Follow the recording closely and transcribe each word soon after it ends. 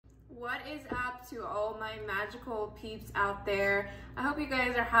What is up to all my magical peeps out there? I hope you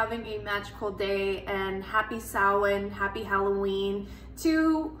guys are having a magical day, and happy Samhain, happy Halloween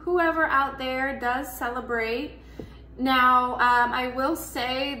to whoever out there does celebrate. Now, I will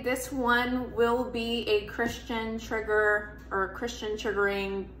say this one will be a Christian trigger or Christian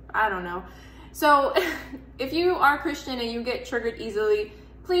triggering, I don't know. So if you are Christian and you get triggered easily,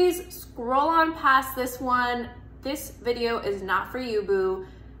 please scroll on past this one. This video is not for you, boo.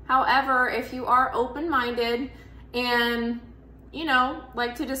 However, if you are open-minded and, you know,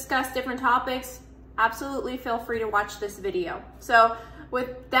 like to discuss different topics, absolutely feel free to watch this video. So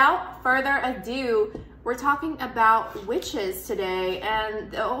without further ado, we're talking about witches today and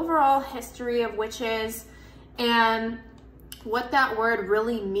the overall history of witches and what that word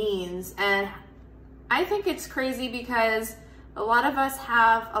really means. And I think it's crazy because a lot of us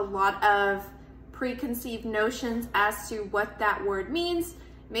have a lot of preconceived notions as to what that word means.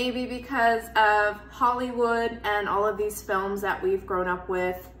 Maybe because of Hollywood and all of these films that we've grown up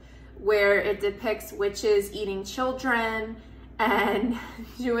with, where it depicts witches eating children and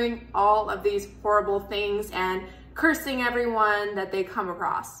doing all of these horrible things and cursing everyone that they come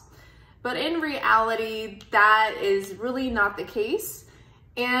across. But in reality, that is really not the case.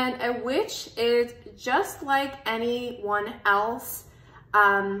 And a witch is just like anyone else.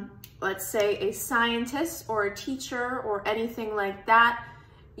 Let's say a scientist or a teacher or anything like that.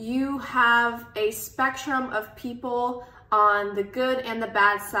 You have a spectrum of people on the good and the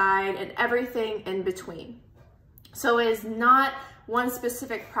bad side and everything in between. So it is not one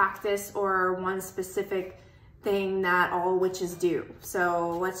specific practice or one specific thing that all witches do.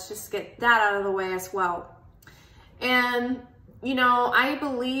 So let's just get that out of the way as well. And, you know, I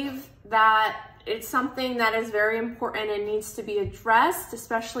believe that it's something that is very important and needs to be addressed,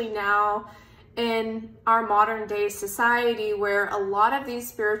 especially now in our modern day society, where a lot of these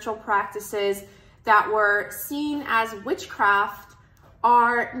spiritual practices that were seen as witchcraft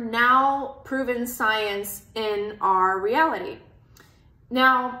are now proven science in our reality.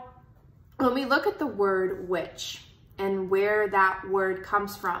 Now, when we look at the word witch and where that word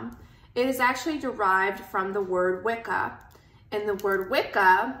comes from, it is actually derived from the word Wicca. And the word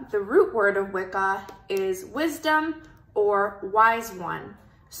Wicca, the root word of Wicca, is wisdom or wise one.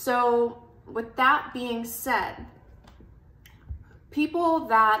 So with that being said, people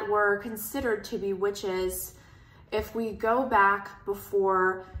that were considered to be witches, if we go back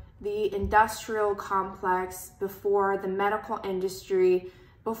before the industrial complex, before the medical industry,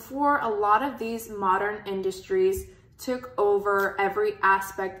 before a lot of these modern industries took over every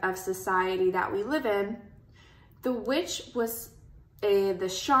aspect of society that we live in, the witch was the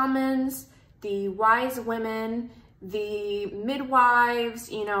shamans, the wise women, the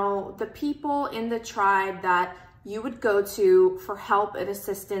midwives, you know, the people in the tribe that you would go to for help and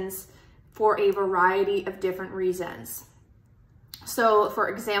assistance for a variety of different reasons. So for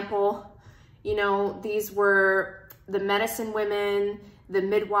example, you know, these were the medicine women, the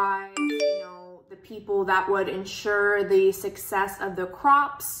midwives, you know, the people that would ensure the success of the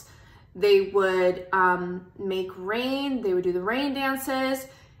crops. They would make rain, they would do the rain dances,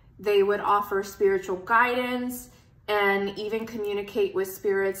 they would offer spiritual guidance, and even communicate with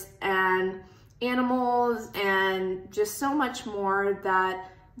spirits and animals and just so much more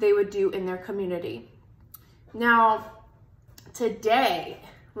that they would do in their community. Now, today,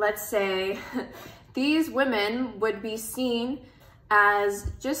 let's say these women would be seen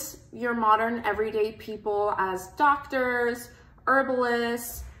as just your modern everyday people, as doctors,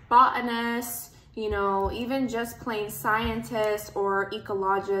 herbalists, botanists, you know, even just plain scientists or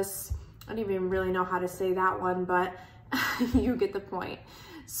ecologists. I don't even really know how to say that one, but you get the point.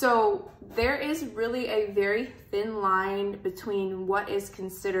 So there is really a very thin line between what is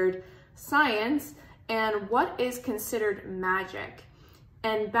considered science and what is considered magic.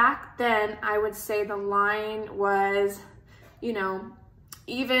 And back then, I would say the line was, you know,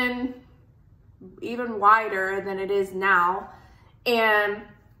 even wider than it is now. And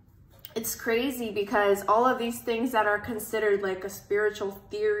it's crazy because all of these things that are considered like a spiritual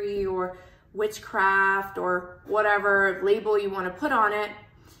theory or witchcraft or whatever label you want to put on it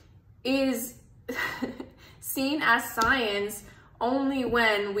is seen as science only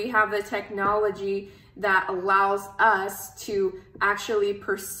when we have the technology that allows us to actually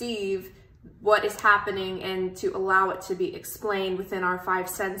perceive what is happening and to allow it to be explained within our five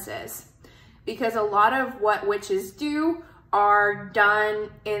senses. Because a lot of what witches do are done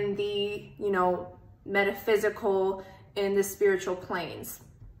in the, you know, metaphysical, in the spiritual planes.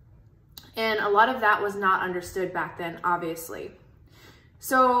 And a lot of that was not understood back then, obviously.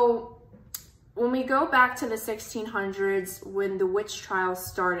 So when we go back to the 1600s, when the witch trials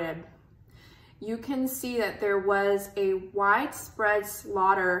started, you can see that there was a widespread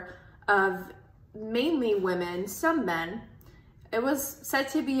slaughter of mainly women, some men. It was said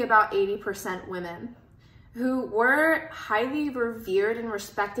to be about 80% women who were highly revered and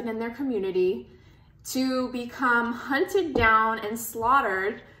respected in their community, to become hunted down and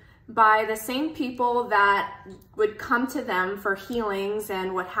slaughtered by the same people that would come to them for healings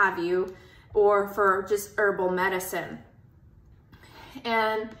and what have you, or for just herbal medicine.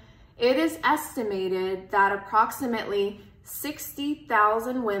 And it is estimated that approximately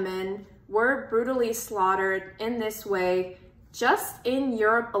 60,000 women were brutally slaughtered in this way just in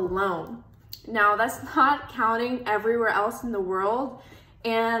Europe alone. Now, that's not counting everywhere else in the world,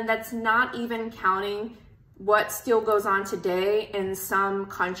 and that's not even counting what still goes on today in some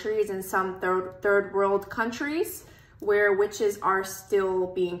countries, in some third world countries, where witches are still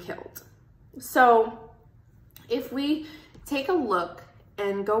being killed. So if we take a look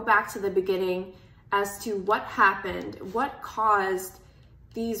and go back to the beginning as to what happened, what caused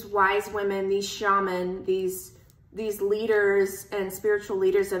these wise women, these shaman, these leaders and spiritual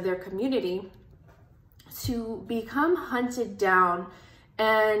leaders of their community to become hunted down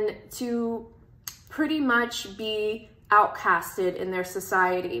and to pretty much be outcasted in their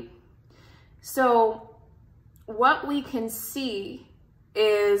society. So what we can see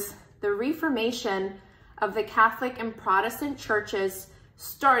is the Reformation of the Catholic and Protestant churches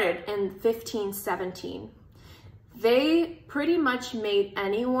started in 1517. They pretty much made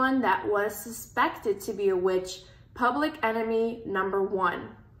anyone that was suspected to be a witch public enemy number one.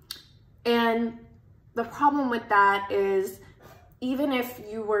 And the problem with that is, even if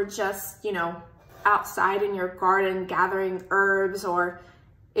you were just, outside in your garden gathering herbs, or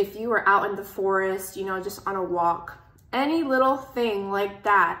if you were out in the forest, just on a walk, any little thing like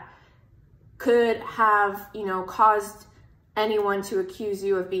that could have, caused anyone to accuse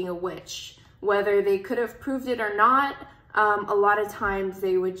you of being a witch. Whether they could have proved it or not, a lot of times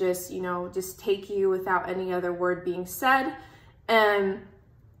they would just, just take you without any other word being said. And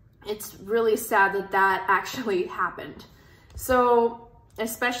it's really sad that that actually happened. So,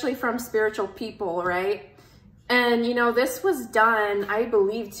 especially from spiritual people, right? And, this was done, I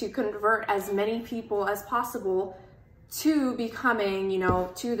believe, to convert as many people as possible to becoming,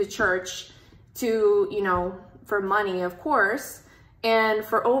 to the church, to, for money, of course, and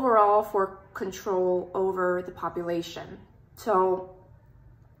for overall, for control over the population. So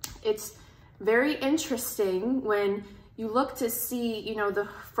it's very interesting when you look to see, the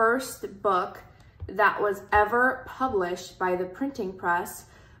first book that was ever published by the printing press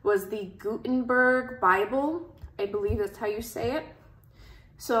was the Gutenberg Bible. I believe that's how you say it.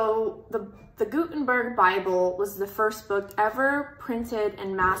 So the Gutenberg Bible was the first book ever printed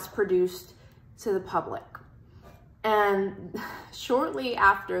and mass produced to the public. And shortly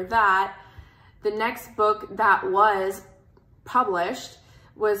after that, the next book that was published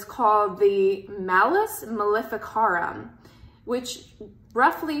was called the Malleus Maleficarum, which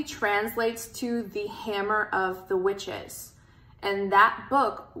roughly translates to the Hammer of the Witches. And that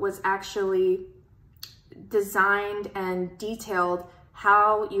book was actually designed and detailed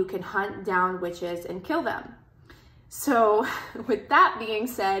how you can hunt down witches and kill them. So with that being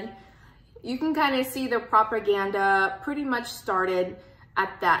said, you can kind of see the propaganda pretty much started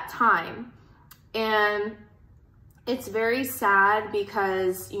at that time. And it's very sad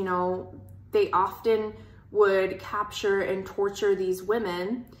because, they often would capture and torture these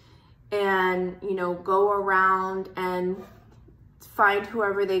women and, go around and find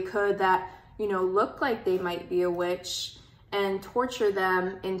whoever they could that, looked like they might be a witch and torture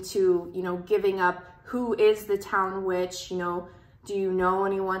them into, giving up who is the town witch, do you know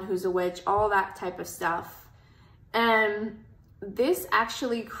anyone who's a witch, all that type of stuff. And this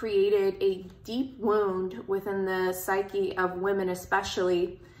actually created a deep wound within the psyche of women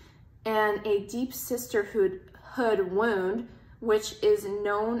especially, and a deep sisterhood wound, which is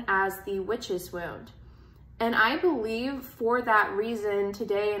known as the witch's wound. And I believe for that reason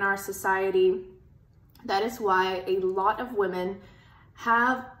today in our society, that is why a lot of women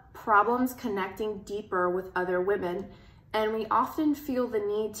have problems connecting deeper with other women. And we often feel the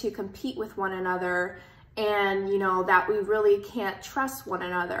need to compete with one another, and that we really can't trust one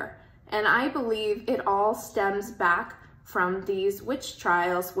another. And I believe it all stems back from these witch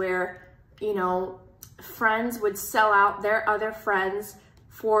trials where, friends would sell out their other friends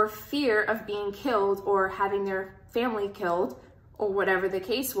for fear of being killed or having their family killed or whatever the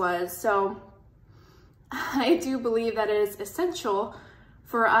case was. So I do believe that it is essential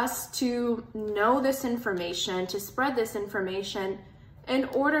for us to know this information, to spread this information, in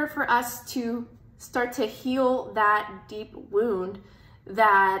order for us to start to heal that deep wound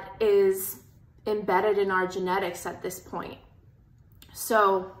that is embedded in our genetics at this point.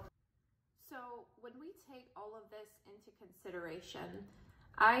 So when we take all of this into consideration,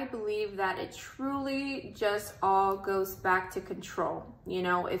 I believe that it truly just all goes back to control. You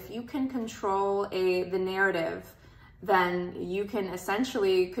know, if you can control the narrative, then you can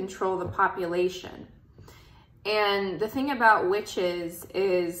essentially control the population. And the thing about witches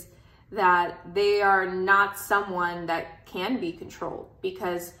is that they are not someone that can be controlled,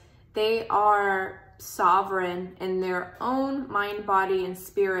 because they are sovereign in their own mind, body, and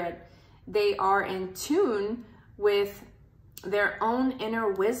spirit. They are in tune with their own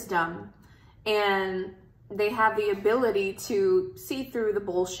inner wisdom, and they have the ability to see through the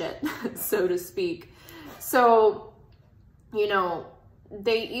bullshit, so to speak. So, you know,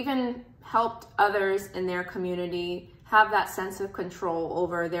 they even helped others in their community have that sense of control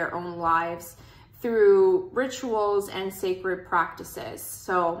over their own lives through rituals and sacred practices.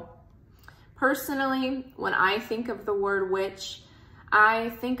 So personally, when I think of the word witch, I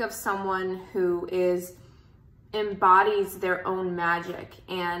think of someone who embodies their own magic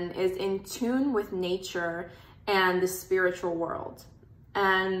and is in tune with nature and the spiritual world.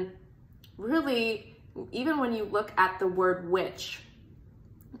 And really, even when you look at the word witch,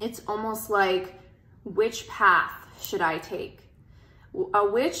 it's almost like, which path should I take? A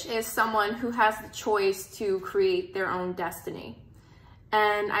witch is someone who has the choice to create their own destiny.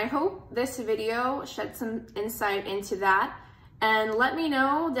 And I hope this video shed some insight into that. And let me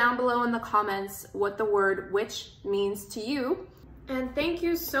know down below in the comments what the word witch means to you. And thank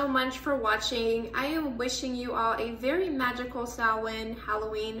you so much for watching. I am wishing you all a very magical Samhain,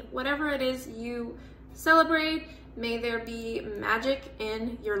 Halloween, whatever it is you celebrate. May there be magic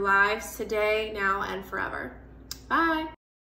in your lives today, now, and forever. Bye.